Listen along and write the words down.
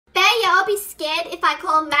I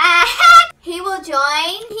call Mac. He will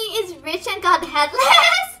join. He is rich and got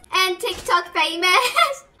headless and TikTok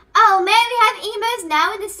famous. Oh man, we have emos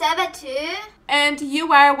now in the server too. And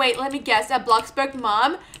you are, wait, let me guess, a Bloxburg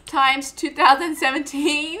mom times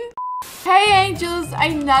 2017. Hey angels,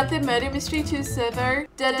 another Murder Mystery 2 server.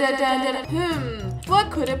 What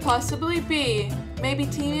could it possibly be? Maybe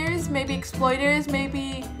teamers, maybe exploiters,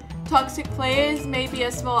 maybe toxic players, maybe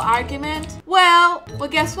a small argument? Well,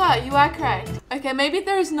 guess what? You are correct. Okay, maybe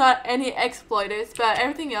there's not any exploiters, but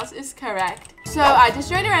everything else is correct. So I just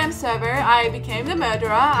joined a random server, I became the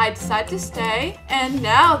murderer, I decided to stay, and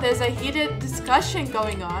now there's a heated discussion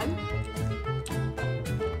going on.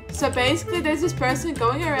 So basically there's this person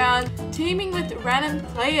going around teaming with random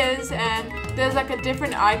players, and there's like a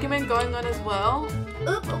different argument going on as well.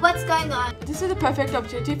 Oop, what's going on? This is the perfect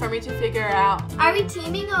opportunity for me to figure out. Are we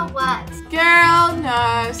teaming or what? Girl,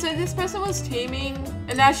 no. So this person was teaming,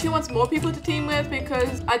 and now she wants more people to team with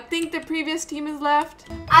because I think the previous team is left.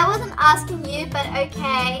 I wasn't asking you, but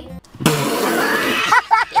okay.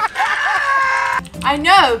 I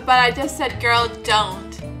know, but I just said, girl,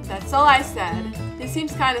 don't. That's all I said. This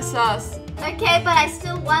seems kind of sus. Okay, but I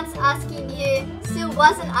still wasn't asking you.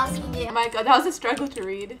 Oh my god, that was a struggle to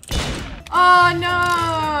read. Oh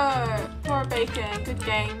no! Poor Bacon, good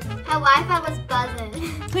game. Her Wi-Fi was buzzing.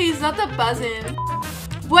 Please, not the buzzing.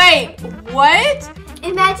 Wait, what?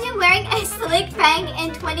 Imagine wearing a slick fang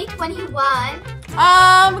in 2021.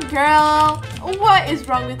 Girl, what is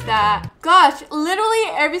wrong with that? Gosh, literally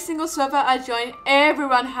every single server I join,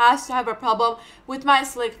 everyone has to have a problem with my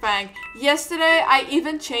slick fang. Yesterday, I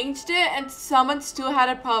even changed it and someone still had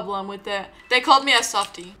a problem with it. They called me a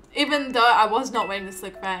softie, even though I was not wearing the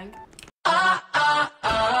slick fang. Oh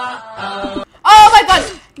my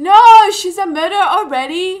god! No! She's a murderer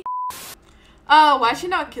already? Oh, why is she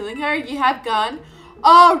not killing her? You have gun?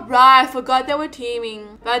 Oh right, I forgot they were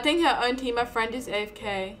teaming. But I think her own teamer friend is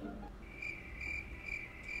AFK.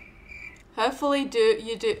 Hopefully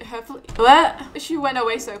hopefully. What? She went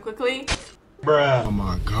away so quickly. Bruh. Oh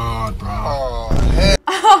my god, bro.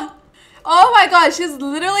 Oh my god, she's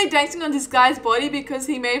literally dancing on this guy's body because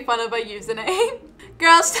he made fun of her username.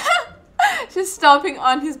 Girl, stop! She's stomping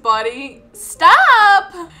on his body.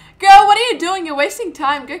 Stop! Girl, what are you doing? You're wasting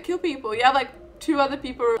time. Go kill people. You have like 2 other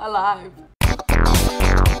people alive.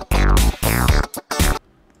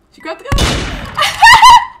 She grabbed the gun.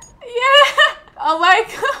 Yeah! Oh my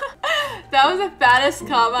god. That was the fattest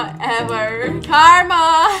karma ever.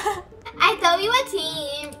 Karma! I thought we were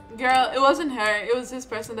team. Girl, it wasn't her. It was this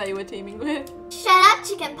person that you were teaming with. Shut up,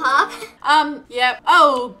 chicken pop. Yep.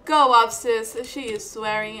 Oh, go up, sis. She is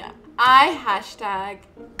swearing. #.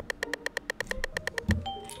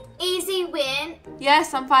 Easy win.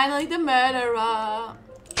 Yes, I'm finally the murderer.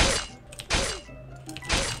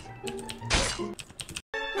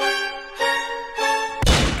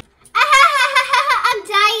 I'm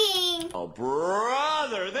dying. Oh,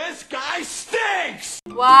 brother, this guy stinks!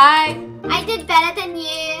 Why? I did better than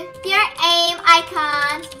you. Your aim, I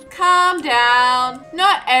can't. Calm down.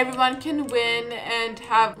 Not everyone can win and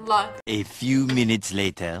have luck. A few minutes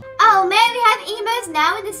later. Oh man, we have emos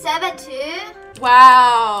now in the server too.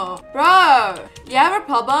 Wow. Bro, you have a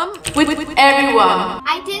problem with everyone.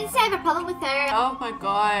 I didn't say I have a problem with her. Oh my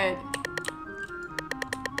god.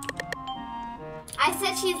 I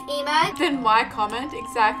said she's emo. Then why comment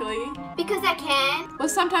exactly? Because I can. Well,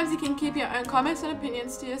 sometimes you can keep your own comments and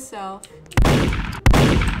opinions to yourself.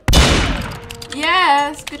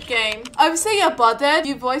 Yes, good game. Obviously you're bothered.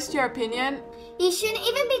 You voiced your opinion. You shouldn't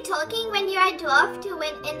even be talking when you're a dwarf to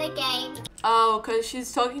win in the game. Oh, because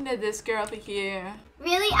she's talking to this girl over here.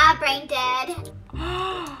 Really, our brain dead.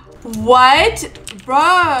 What?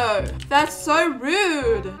 Bro, that's so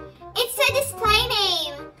rude. It's a display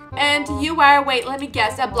name. And you are, wait, let me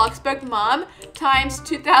guess, a Bloxburg mom times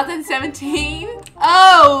 2017?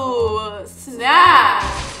 Oh, snap.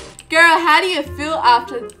 Girl, how do you feel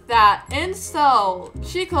after that insult?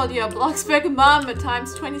 She called you a Bloxburg mom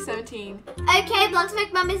times 2017. Okay,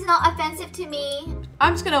 Bloxburg mom is not offensive to me.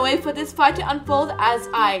 I'm just gonna wait for this fight to unfold as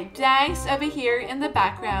I dance over here in the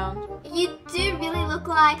background. You do really look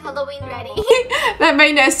like Halloween ready. That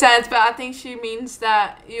made no sense, but I think she means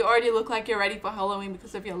that you already look like you're ready for Halloween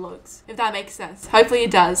because of your looks. If that makes sense. Hopefully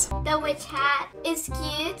it does. The witch hat is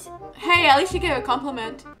cute. Hey, at least you gave a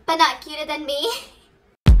compliment. But not cuter than me.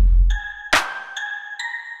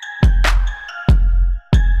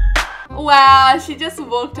 Wow, she just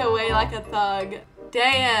walked away like a thug.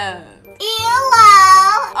 Damn.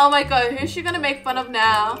 Hello. Oh my god, who's she gonna make fun of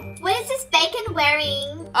now? What is this bacon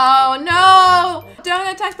wearing? Oh no! Don't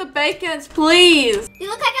attack the bacons, please! You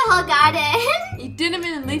look like a whole garden. You didn't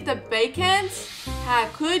even leave the bacons? How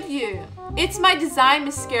could you? It's my design,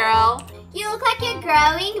 Miss Girl. You look like you're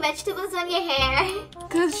growing vegetables on your hair.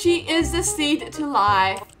 Cause she is the seed to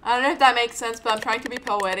life. I don't know if that makes sense, but I'm trying to be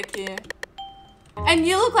poetic here. And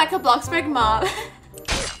you look like a Bloxburg mom.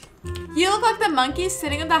 You look like the monkey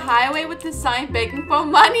sitting on the highway with the sign begging for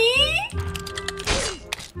money.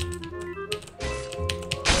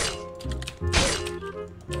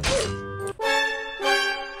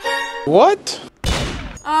 What?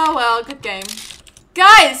 Oh well, good game.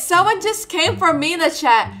 Guys, someone just came for me in the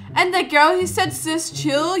chat. And the girl who said sis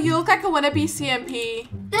chill, you look like a wannabe CMP.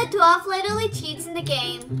 The dwarf literally cheats in the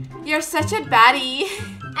game. You're such a baddie.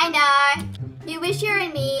 I know. You wish you were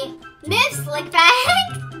me. Move,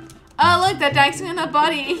 Slickback. Oh look, they're dancing in the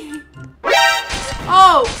body.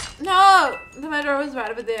 Oh, no. The murderer was right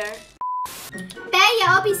over there. Bet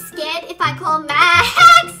y'all be scared if I call Max.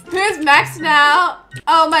 Who's Max now?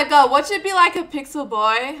 Oh my god, what should be like a pixel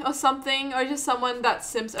boy or something? Or just someone that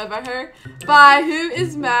simps over her? Bye, who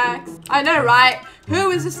is Max? I know, right?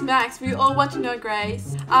 Who is this Max? We all want to know,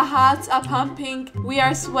 Grace. Our hearts are pumping. We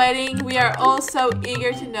are sweating. We are all so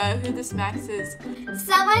eager to know who this Max is.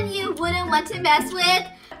 Someone you wouldn't want to mess with.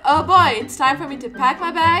 Oh boy, it's time for me to pack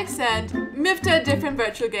my bags and move to a different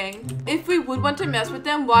virtual game. If we would want to mess with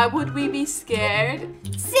them, why would we be scared?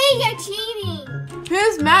 See, you're cheating.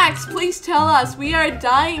 Who's Max? Please tell us. We are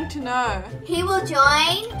dying to know. He will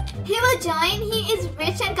join. He will join. He is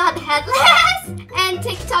rich and got headless and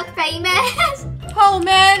TikTok famous. Oh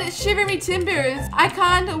man, shiver me timbers. I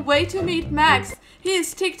can't wait to meet Max. He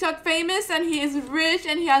is TikTok famous and he is rich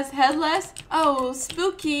and he has headless. Oh,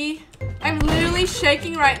 spooky. I'm literally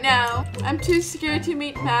shaking right now. I'm too scared to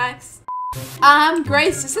meet Max.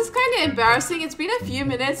 Grace, this is kind of embarrassing. It's been a few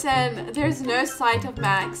minutes and there's no sight of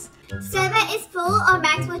Max. Server is full or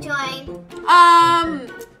Max will join.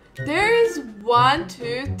 There's 1,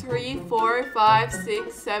 2, 3, 4, 5,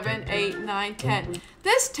 6, 7, 8, 9, 10.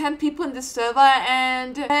 There's 10 people in this server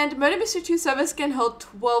and Murder Mystery 2 servers can hold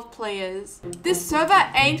 12 players. This server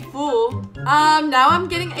ain't full. Now I'm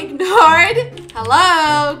getting ignored.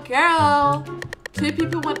 Hello, girl. 2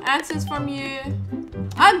 people want answers from you.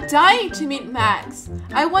 I'm dying to meet Max.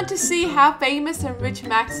 I want to see how famous and rich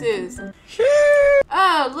Max is.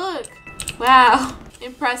 Oh, look. Wow,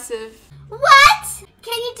 impressive. What?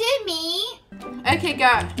 Can you do me? Okay, go.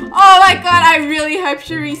 Oh my god, I really hope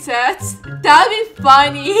she resets. That would be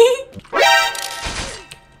funny.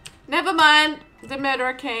 Never mind, the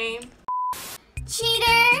murderer came.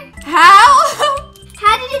 Cheater. How?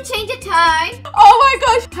 How did you change a tone? Oh my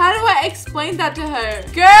gosh, how do I explain that to her?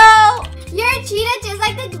 Girl! You're a cheater just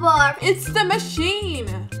like the dwarf. It's the machine.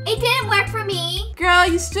 It didn't work for me. Girl,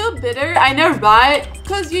 you still bitter? I know, right?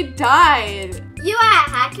 Because you died. You are a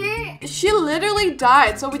hacker? She literally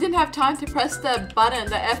died, so we didn't have time to press the button,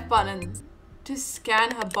 the F button, to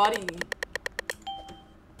scan her body.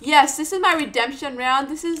 Yes, this is my redemption round.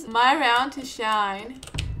 This is my round to shine.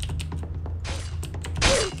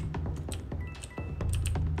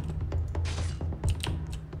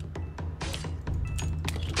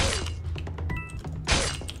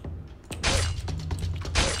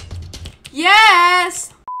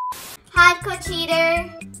 Yes! Hardcore cheater.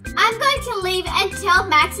 I'm going to leave and tell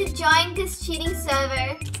Max to join this cheating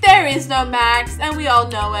server. There is no Max, and we all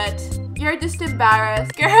know it. You're just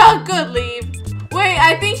embarrassed. Girl, good leave. Wait,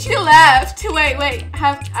 I think she left. Wait, I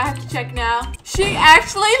have to check now. She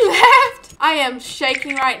actually left. I am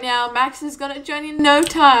shaking right now. Max is gonna join in no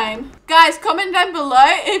time. Guys, comment down below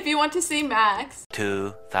if you want to see Max.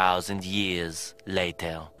 2,000 years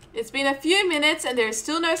later. It's been a few minutes and there's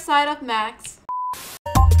still no sight of Max.